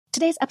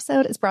Today's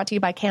episode is brought to you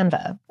by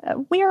Canva.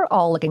 We're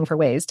all looking for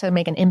ways to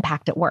make an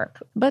impact at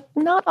work, but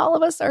not all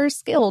of us are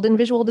skilled in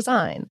visual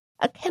design.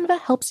 Canva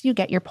helps you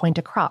get your point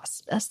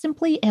across,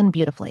 simply and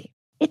beautifully.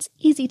 It's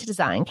easy to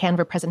design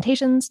Canva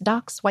presentations,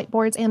 docs,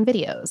 whiteboards, and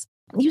videos.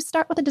 You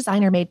start with a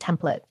designer-made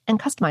template and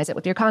customize it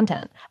with your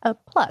content.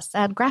 Plus,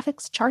 add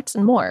graphics, charts,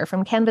 and more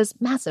from Canva's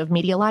massive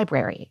media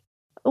library.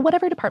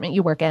 Whatever department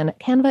you work in,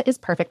 Canva is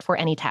perfect for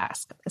any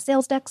task.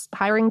 Sales decks,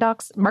 hiring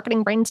docs,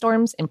 marketing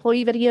brainstorms,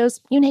 employee videos,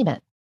 you name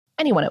it.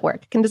 Anyone at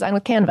work can design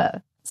with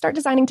Canva. Start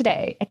designing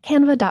today at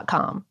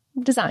canva.com.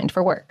 Designed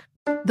for work.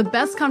 The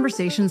best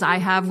conversations I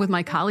have with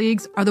my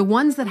colleagues are the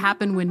ones that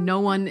happen when no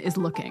one is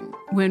looking,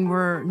 when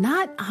we're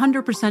not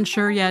 100%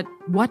 sure yet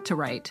what to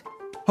write.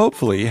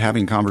 Hopefully,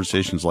 having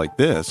conversations like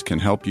this can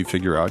help you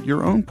figure out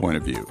your own point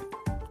of view.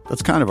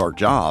 That's kind of our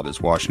job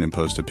as Washington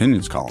Post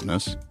opinions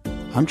columnists.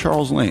 I'm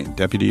Charles Lane,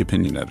 Deputy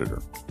Opinion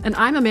Editor. And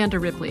I'm Amanda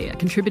Ripley, a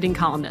contributing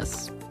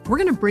columnist. We're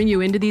going to bring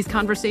you into these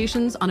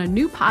conversations on a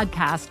new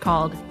podcast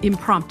called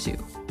Impromptu.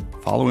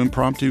 Follow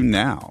Impromptu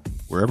now,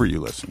 wherever you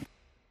listen.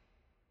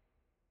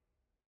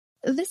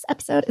 This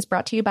episode is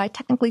brought to you by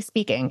Technically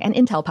Speaking, an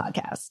Intel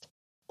podcast.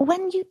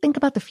 When you think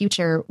about the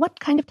future,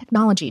 what kind of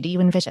technology do you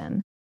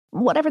envision?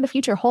 Whatever the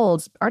future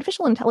holds,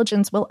 artificial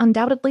intelligence will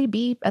undoubtedly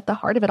be at the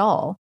heart of it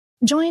all.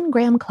 Join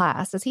Graham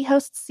Class as he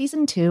hosts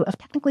Season 2 of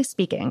Technically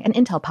Speaking, an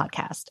Intel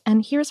podcast,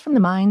 and hears from the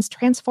minds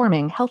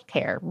transforming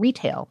healthcare,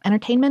 retail,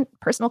 entertainment,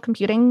 personal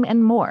computing,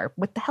 and more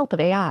with the help of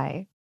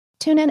AI.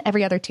 Tune in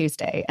every other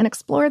Tuesday and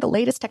explore the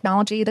latest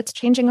technology that's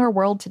changing our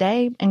world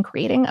today and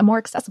creating a more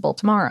accessible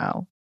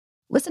tomorrow.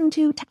 Listen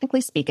to Technically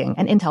Speaking,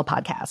 an Intel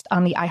podcast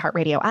on the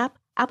iHeartRadio app,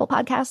 Apple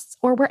Podcasts,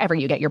 or wherever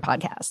you get your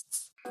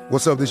podcasts.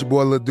 What's up, this your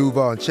boy Lil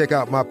Duval, and check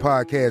out my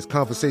podcast,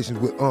 Conversations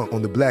with Unc,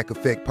 on the Black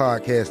Effect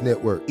Podcast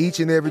Network. Each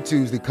and every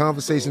Tuesday,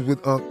 Conversations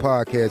with Unc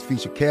podcast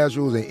feature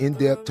casuals and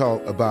in-depth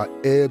talk about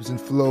ebbs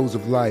and flows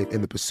of life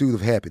and the pursuit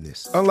of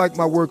happiness. Unlike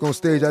my work on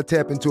stage, I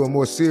tap into a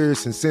more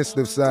serious and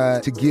sensitive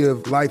side to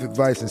give life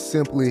advice and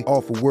simply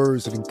offer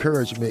words of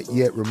encouragement,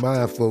 yet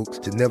remind folks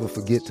to never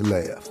forget to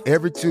laugh.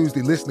 Every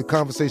Tuesday, listen to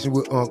Conversation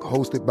with Unc,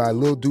 hosted by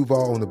Lil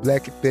Duval on the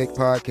Black Effect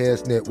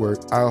Podcast Network,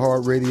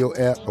 iHeartRadio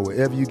app, or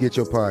wherever you get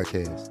your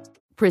podcasts.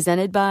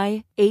 Presented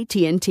by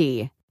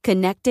AT&T.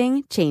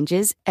 Connecting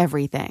changes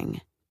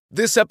everything.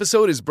 This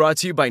episode is brought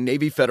to you by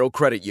Navy Federal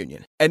Credit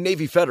Union. At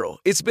Navy Federal,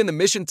 it's been the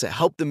mission to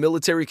help the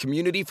military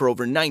community for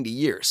over 90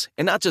 years.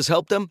 And not just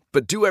help them,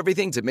 but do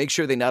everything to make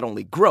sure they not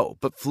only grow,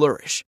 but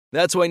flourish.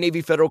 That's why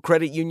Navy Federal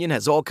Credit Union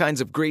has all kinds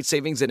of great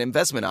savings and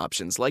investment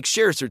options like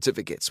share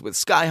certificates with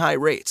sky-high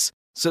rates.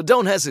 So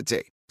don't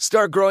hesitate.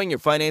 Start growing your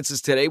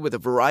finances today with a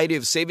variety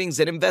of savings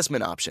and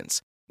investment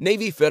options.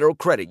 Navy Federal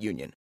Credit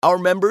Union. Our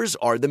members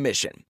are the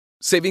mission.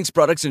 Savings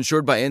products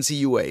insured by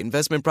NCUA.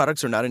 Investment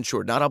products are not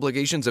insured, not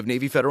obligations of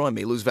Navy Federal and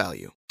may lose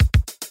value.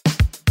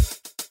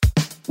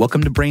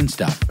 Welcome to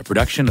Brainstuff, a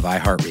production of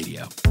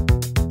iHeartRadio.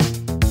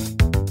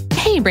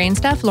 Hey,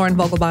 Brainstuff, Lauren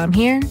Vogelbaum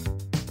here.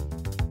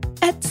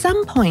 At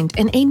some point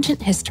in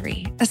ancient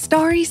history, a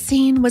starry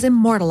scene was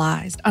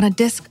immortalized on a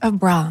disc of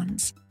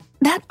bronze.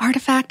 That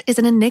artifact is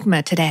an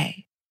enigma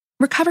today.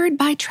 Recovered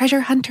by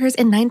treasure hunters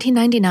in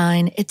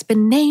 1999, it's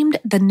been named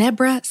the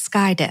Nebra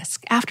Sky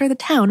Disk after the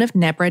town of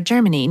Nebra,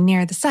 Germany,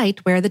 near the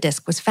site where the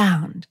disk was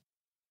found.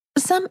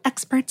 Some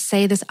experts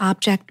say this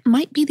object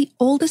might be the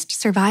oldest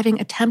surviving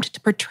attempt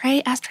to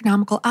portray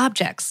astronomical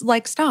objects,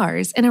 like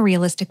stars, in a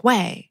realistic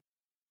way.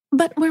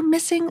 But we're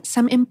missing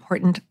some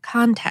important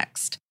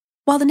context.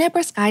 While the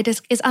Nebra Sky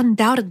Disk is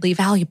undoubtedly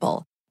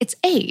valuable, its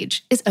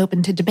age is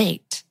open to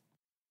debate.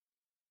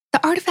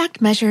 The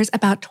artifact measures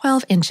about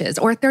 12 inches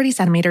or 30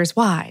 centimeters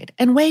wide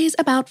and weighs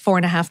about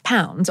 4.5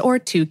 pounds or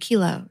 2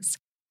 kilos.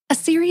 A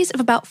series of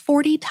about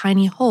 40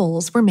 tiny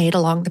holes were made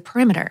along the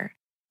perimeter.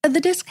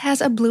 The disk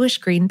has a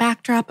bluish-green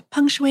backdrop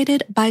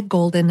punctuated by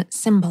golden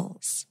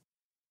symbols.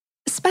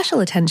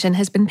 Special attention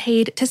has been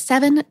paid to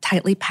 7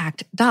 tightly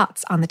packed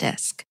dots on the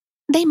disk.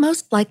 They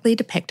most likely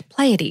depict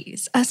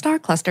Pleiades, a star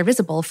cluster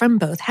visible from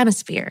both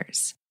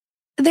hemispheres.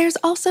 There's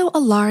also a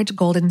large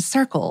golden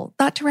circle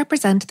thought to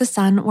represent the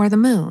sun or the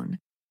moon.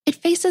 It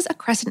faces a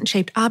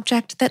crescent-shaped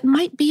object that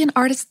might be an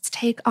artist's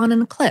take on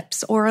an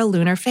eclipse or a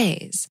lunar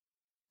phase.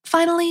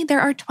 Finally, there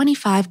are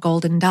 25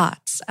 golden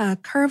dots, a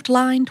curved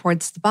line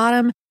towards the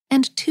bottom,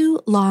 and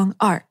 2 long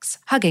arcs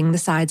hugging the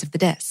sides of the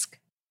disk.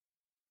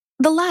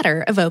 The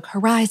latter evoke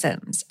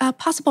horizons, a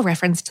possible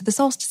reference to the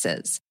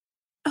solstices.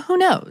 Who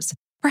knows?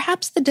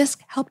 Perhaps the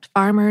disk helped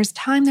farmers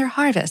time their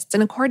harvests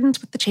in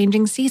accordance with the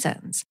changing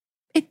seasons.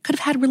 It could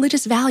have had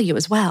religious value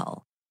as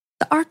well.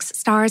 The arcs,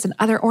 stars, and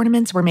other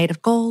ornaments were made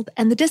of gold,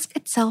 and the disk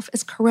itself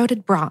is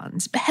corroded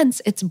bronze, hence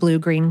its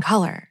blue-green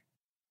color.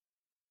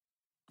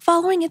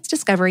 Following its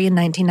discovery in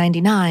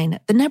 1999,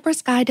 the Nebra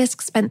Sky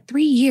Disk spent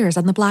 3 years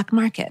on the black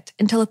market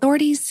until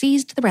authorities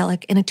seized the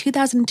relic in a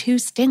 2002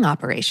 sting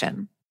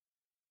operation.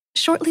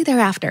 Shortly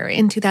thereafter,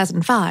 in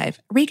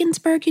 2005,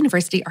 Regensburg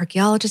University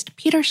archaeologist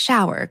Peter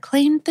Schauer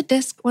claimed the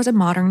disk was a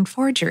modern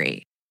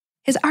forgery.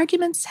 His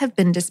arguments have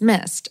been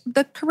dismissed.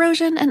 The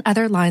corrosion and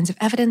other lines of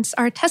evidence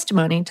are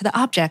testimony to the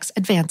object's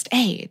advanced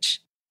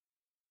age.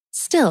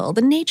 Still,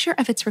 the nature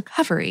of its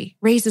recovery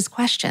raises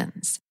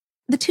questions.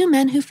 The two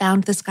men who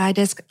found the sky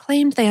disk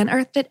claimed they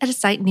unearthed it at a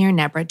site near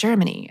Nebra,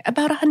 Germany,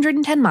 about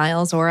 110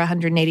 miles or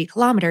 180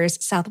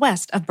 kilometers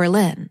southwest of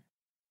Berlin.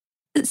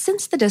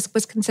 Since the disk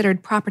was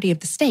considered property of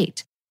the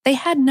state, they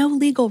had no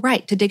legal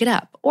right to dig it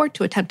up or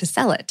to attempt to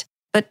sell it,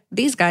 but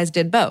these guys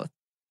did both.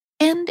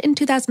 And in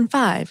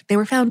 2005, they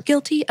were found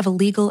guilty of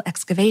illegal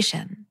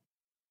excavation.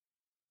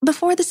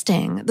 Before the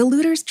sting, the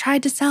looters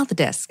tried to sell the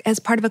disc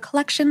as part of a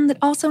collection that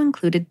also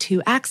included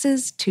 2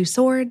 axes, 2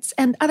 swords,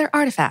 and other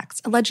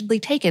artifacts allegedly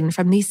taken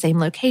from the same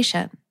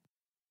location.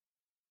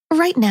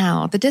 Right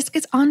now, the disc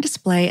is on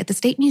display at the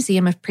State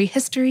Museum of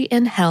Prehistory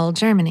in Hell,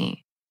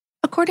 Germany.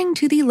 According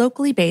to the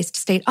locally based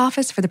State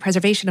Office for the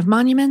Preservation of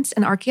Monuments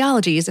and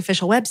Archaeology's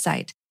official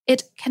website,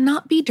 it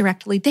cannot be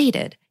directly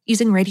dated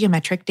using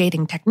radiometric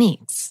dating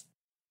techniques.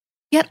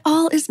 Yet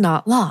all is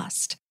not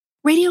lost.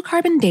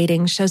 Radiocarbon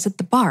dating shows that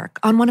the bark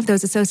on one of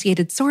those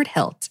associated sword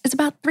hilts is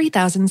about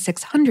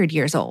 3,600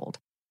 years old.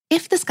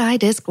 If the sky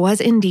disk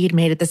was indeed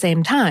made at the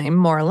same time,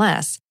 more or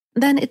less,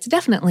 then it's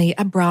definitely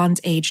a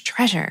Bronze Age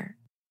treasure.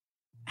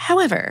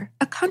 However,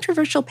 a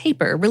controversial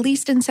paper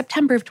released in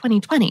September of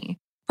 2020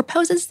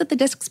 proposes that the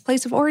disk's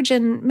place of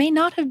origin may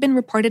not have been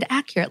reported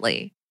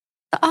accurately.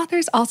 The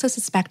authors also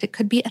suspect it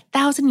could be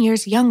 1,000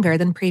 years younger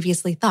than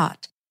previously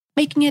thought,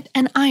 making it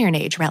an Iron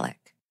Age relic.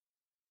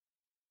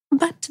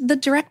 But the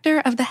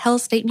director of the Hell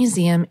State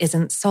Museum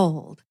isn't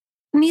sold.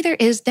 Neither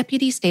is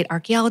Deputy State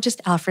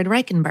Archaeologist Alfred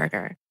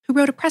Reichenberger, who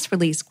wrote a press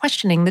release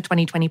questioning the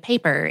 2020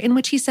 paper in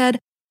which he said,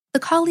 "The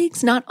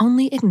colleagues not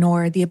only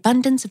ignore the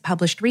abundance of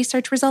published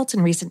research results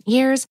in recent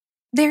years,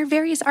 their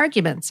various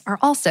arguments are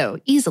also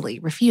easily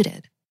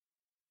refuted."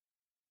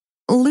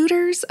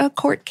 Looters, a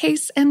court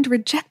case, and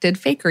rejected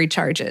fakery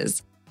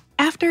charges.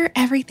 After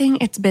everything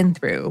it's been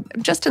through,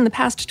 just in the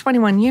past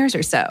 21 years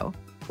or so,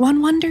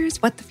 one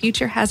wonders what the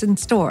future has in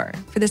store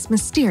for this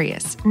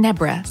mysterious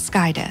Nebra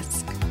sky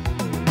disk.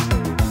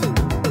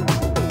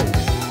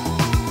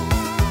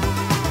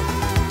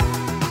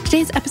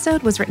 Today's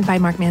episode was written by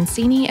Mark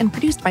Mancini and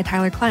produced by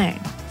Tyler Klang.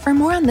 For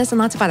more on this and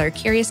lots of other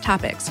curious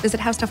topics, visit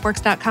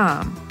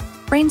howstuffworks.com.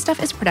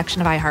 Brainstuff is a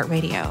production of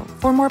iHeartRadio.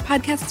 For more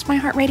podcasts from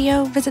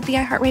iHeartRadio, visit the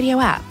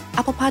iHeartRadio app,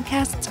 Apple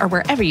Podcasts, or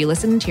wherever you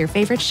listen to your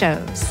favorite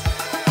shows.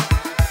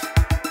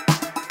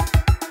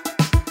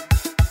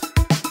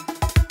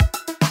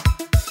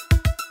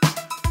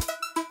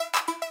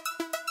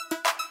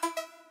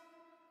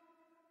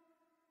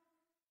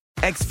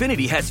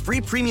 Xfinity has free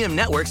premium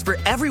networks for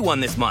everyone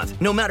this month,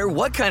 no matter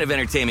what kind of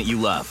entertainment you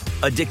love.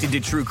 Addicted to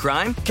true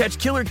crime? Catch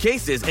killer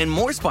cases and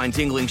more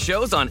spine-tingling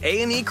shows on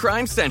A&E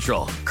Crime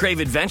Central. Crave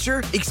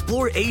adventure?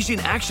 Explore Asian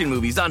action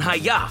movies on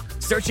Hi-YAH.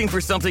 Searching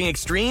for something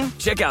extreme?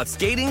 Check out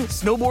skating,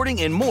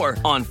 snowboarding, and more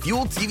on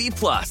Fuel TV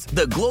Plus,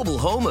 the global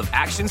home of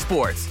action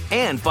sports.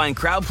 And find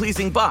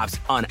crowd-pleasing bops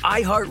on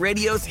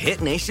iHeartRadio's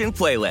Hit Nation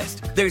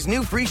playlist. There's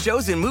new free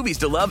shows and movies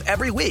to love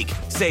every week.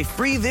 Say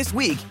free this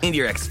week in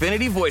your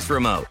Xfinity voice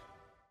remote.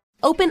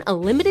 Open a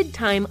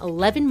limited-time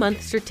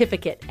 11-month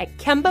certificate at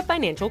Kemba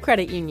Financial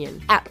Credit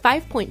Union. At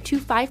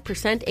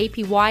 5.25%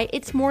 APY,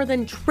 it's more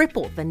than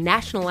triple the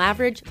national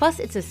average, plus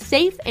it's a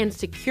safe and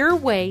secure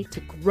way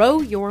to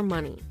grow your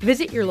money.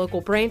 Visit your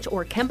local branch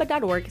or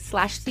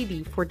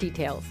kemba.org/cd for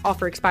details.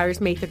 Offer expires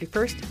May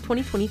 31st,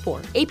 2024.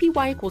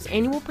 APY equals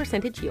annual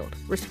percentage yield.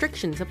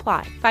 Restrictions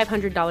apply.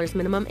 $500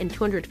 minimum and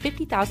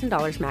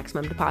 $250,000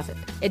 maximum deposit.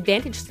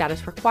 Advantage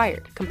status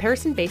required.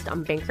 Comparison based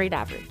on bank rate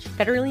average.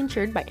 Federally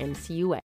insured by NCUA.